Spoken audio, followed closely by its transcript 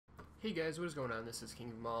Hey guys, what is going on? This is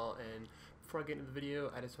KingOfEmAll, and before I get into the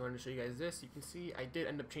video, I just wanted to show you guys this. You can see I did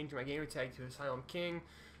end up changing my gamer tag to ASYLUM King,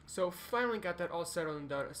 so finally got that all settled and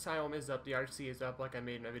done. ASYLUM is up, the RC is up, like I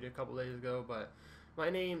made in a video a couple days ago, but my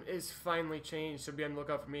name is finally changed, so be on the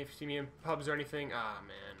lookout for me if you see me in pubs or anything. Ah,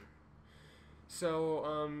 man.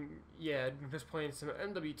 So, yeah, I'm just playing some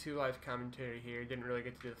MW2 live commentary here. Didn't really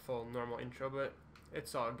get to do the full normal intro, but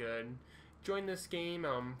it's all good. Joined this game,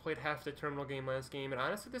 played half the terminal game last game, and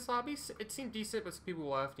honestly this lobby, it seemed decent, but some people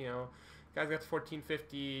left, you know. Guys got to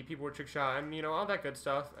 1450, people were trick shot, and, you know, all that good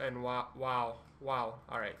stuff, and wow,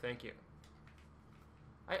 alright, thank you.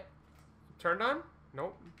 I turned on?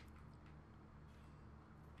 Nope.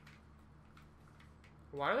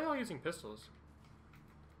 Why are they all using pistols?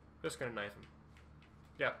 Just gonna knife him.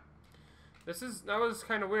 Yep. That was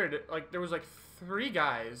kind of weird. Like, there was like 3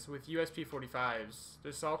 guys with USP 45s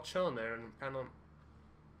just all chilling there and kind of,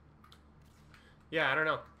 yeah, I don't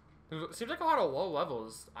know. It seems like a lot of low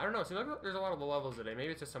levels. I don't know. It seems like there's a lot of low levels today.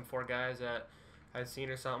 Maybe it's just some 4 guys that I've seen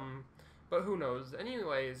or something, but who knows.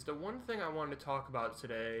 Anyways, the one thing I wanted to talk about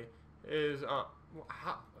today is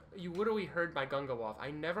how you literally heard my gun go off. I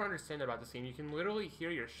never understand about this game. You can literally hear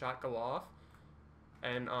your shot go off,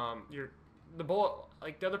 and the bullet,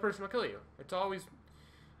 like, the other person will kill you. It's always,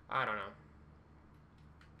 I don't know.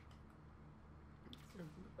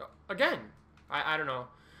 Again, I don't know.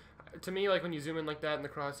 To me, like, when you zoom in like that and the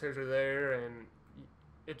crosshairs are there, and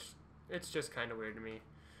it's just kind of weird to me.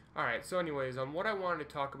 Alright, so anyways, what I wanted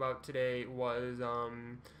to talk about today was,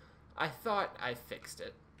 I thought I fixed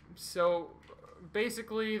it. So,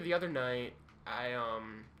 basically, the other night, I,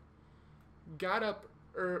 got up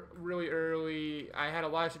really early. I had a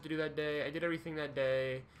lot of shit to do that day. I did everything that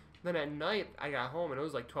day. Then at night, I got home, and it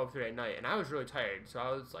was like 12:30 at night, and I was really tired. So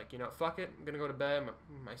I was like, you know, fuck it. I'm going to go to bed.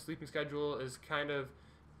 My sleeping schedule is kind of,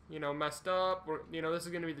 you know, messed up. You know, this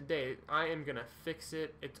is going to be the day. I am going to fix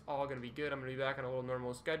it. It's all going to be good. I'm going to be back on a little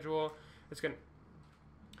normal schedule. It's going to,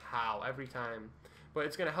 how, every time. But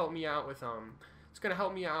it's going to help me out with, it's going to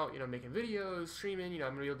help me out, you know, making videos, streaming. You know,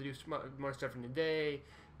 I'm going to be able to do more stuff in the day,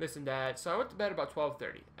 this and that. So I went to bed about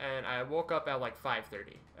 12:30, and I woke up at like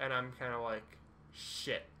 5:30, and I'm kind of like,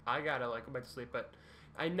 shit, I gotta like go back to sleep, but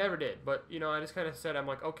I never did. But, you know, I just kind of said, I'm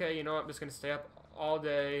like, okay, you know what, I'm just gonna stay up all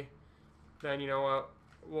day. Then, you know what,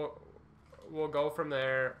 we'll go from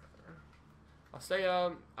there. I'll stay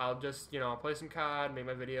up. I'll just, you know, I'll play some COD, made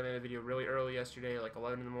a video really early yesterday, like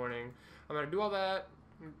 11 in the morning. I'm gonna do all that.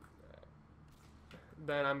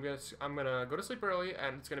 Then I'm gonna go to sleep early,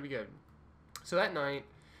 and it's gonna be good. So that night,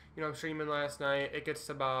 you know, I'm streaming last night. It gets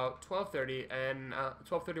about 12:30 and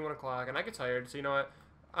 12:30, 1 o'clock, and I get tired. So you know what?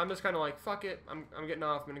 I'm just kind of like, fuck it. I'm getting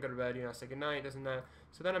off. I'm gonna go to bed. You know, say goodnight, this and that.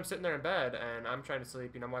 So then I'm sitting there in bed, and I'm trying to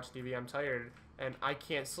sleep. You know, I'm watching TV. I'm tired, and I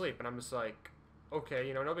can't sleep. And I'm just like, okay,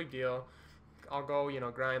 you know, no big deal. I'll go, you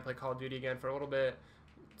know, grind, play Call of Duty again for a little bit.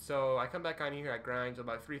 So I come back on here. I grind till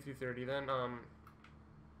about 3:30. Then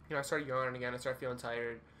you know, I start yawning again. I start feeling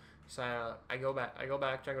tired. So I go back. Try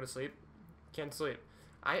to go to sleep. Can't sleep.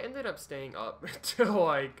 I ended up staying up till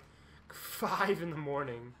like 5 in the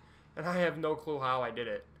morning, and I have no clue how I did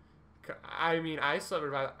it. I mean, I slept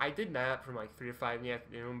about, I did nap from like 3 to 5 in the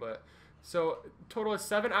afternoon, but so total of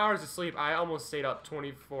 7 hours of sleep. I almost stayed up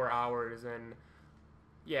 24 hours, and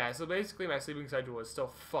yeah, so basically my sleeping schedule was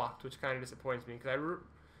still fucked, which kind of disappoints me because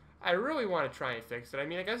I really want to try and fix it. I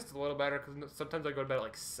mean, I guess it's a little better because sometimes I go to bed at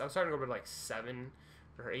like, I'm starting to go to bed at like 7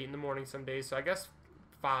 or 8 in the morning some days, so I guess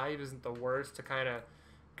 5 isn't the worst. To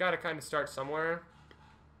gotta kind of start somewhere.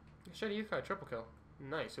 Should have got a triple kill.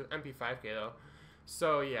 Nice. MP5K though.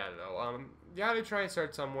 So yeah, though, gotta try and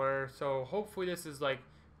start somewhere. So hopefully this is like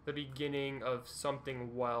the beginning of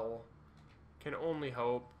something well. Can only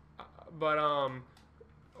hope. But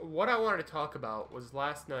what I wanted to talk about was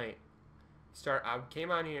last night. I came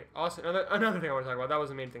on here. Also, another thing I want to talk about. That was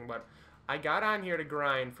the main thing, but I got on here to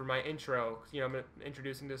grind for my intro. You know, I'm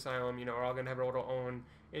introducing to ASYLUM. You know, we're all gonna have our little own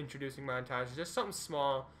introducing montage. Just something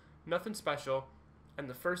small, nothing special. And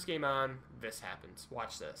the first game on, this happens.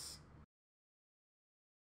 Watch this.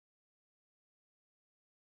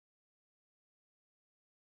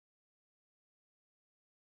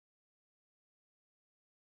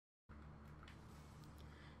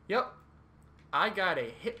 Yep, I got a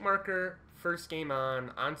hit marker first game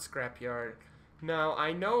on Scrapyard. Now,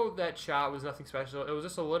 I know that shot was nothing special. It was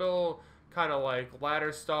just a little kind of like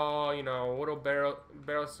ladder stall, you know, little barrel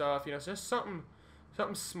stuff, you know, it's just something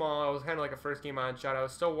small. It was kind of like a first game on shot. I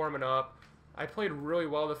was still warming up. I played really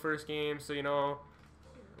well the first game, so, you know,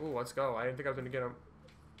 ooh, let's go. I didn't think I was going to get him.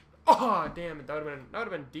 Oh, damn it. That would have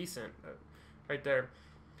been decent right there.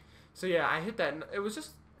 So, yeah, I hit that. It was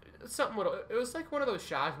just, something little. It was like one of those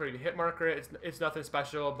shots where you hit marker it. It's nothing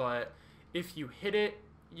special, but if you hit it,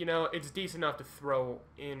 you know, it's decent enough to throw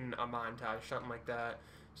in a montage, something like that.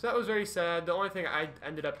 So that was very sad. The only thing I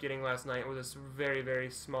ended up getting last night was this very, very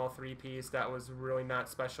small 3-piece that was really not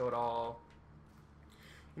special at all.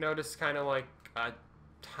 You know, just kind of like a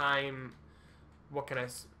time, what can I,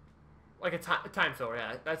 like a time filler,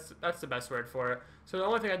 yeah, that's the best word for it. So the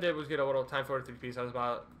only thing I did was get a little time filler 3-piece. I was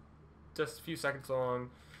about just a few seconds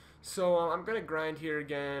long. So I'm going to grind here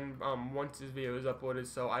again once this video is uploaded.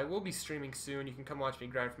 So I will be streaming soon. You can come watch me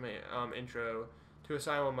grind for my intro to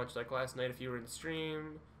Asylum, much like last night if you were in the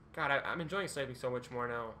stream. God, I'm enjoying sniping so much more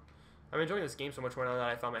now. I'm enjoying this game so much more now that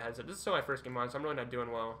I found my headset. This is still my first game on, so I'm really not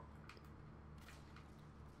doing well.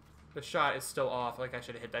 The shot is still off, like I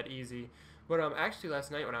should have hit that easy. But actually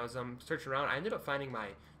last night when I was searching around, I ended up finding my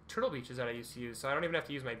turtle beaches that I used to use. So I don't even have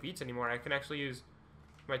to use my beats anymore. I can actually use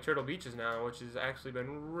my turtle beaches now, which has actually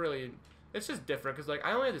been really, it's just different because like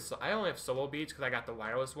I only have solo beats because I got the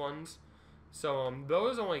wireless ones. So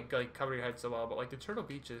those only like cover your head so well, but like the turtle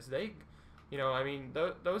beaches, they, you know, I mean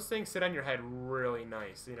those things sit on your head really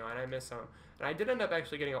nice, you know, and I miss them. And I did end up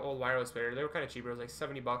actually getting an old wireless pair. They were kind of cheaper. It was like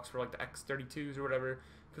 70 bucks for like the X32s or whatever.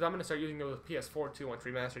 Because I'm gonna start using those with PS4 too once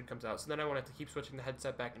Remastered comes out. So then I won't have to keep switching the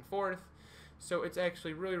headset back and forth. So it's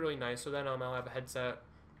actually really, really nice. So then I'll have a headset.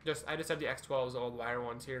 I just have the X12s, the old wire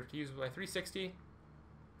ones here to use with my 360.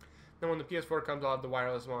 Then when the PS4 comes, I'll have the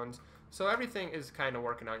wireless ones. So everything is kind of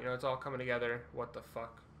working out. You know, it's all coming together. What the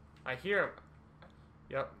fuck? I hear him.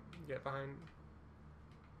 Yep. Get behind.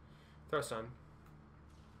 Throw some.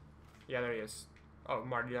 Yeah, there he is. Oh,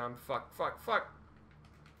 Marty, fuck.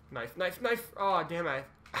 Knife. Oh, damn it.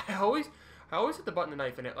 I always hit the button to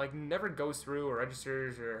knife and it like never goes through or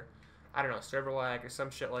registers or I don't know, server lag or some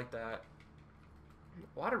shit like that.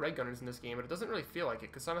 A lot of red gunners in this game, but it doesn't really feel like it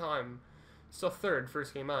because somehow I'm still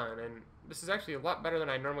first game on, and this is actually a lot better than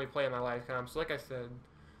I normally play in my live comp. So like I said,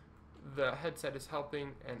 the headset is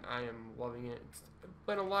helping and I am loving it. It's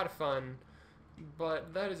been a lot of fun,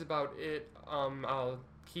 but that is about it. I'll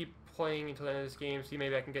keep playing until the end of this game, see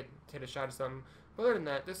maybe I can hit a shot of something. But other than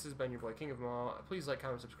that, this has been your boy KingOfEmAll. Please like,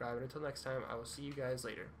 comment, subscribe, and until next time, I will see you guys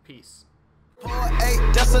later. Peace.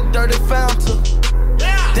 4-8, that's a dirty fountain.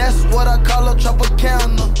 Yeah. That's what I call a trouble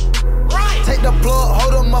counter. Right. Take the plug,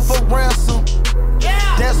 hold them up for ransom.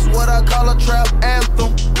 Yeah. That's what I call a trap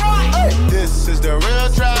anthem. Right. Hey. This is the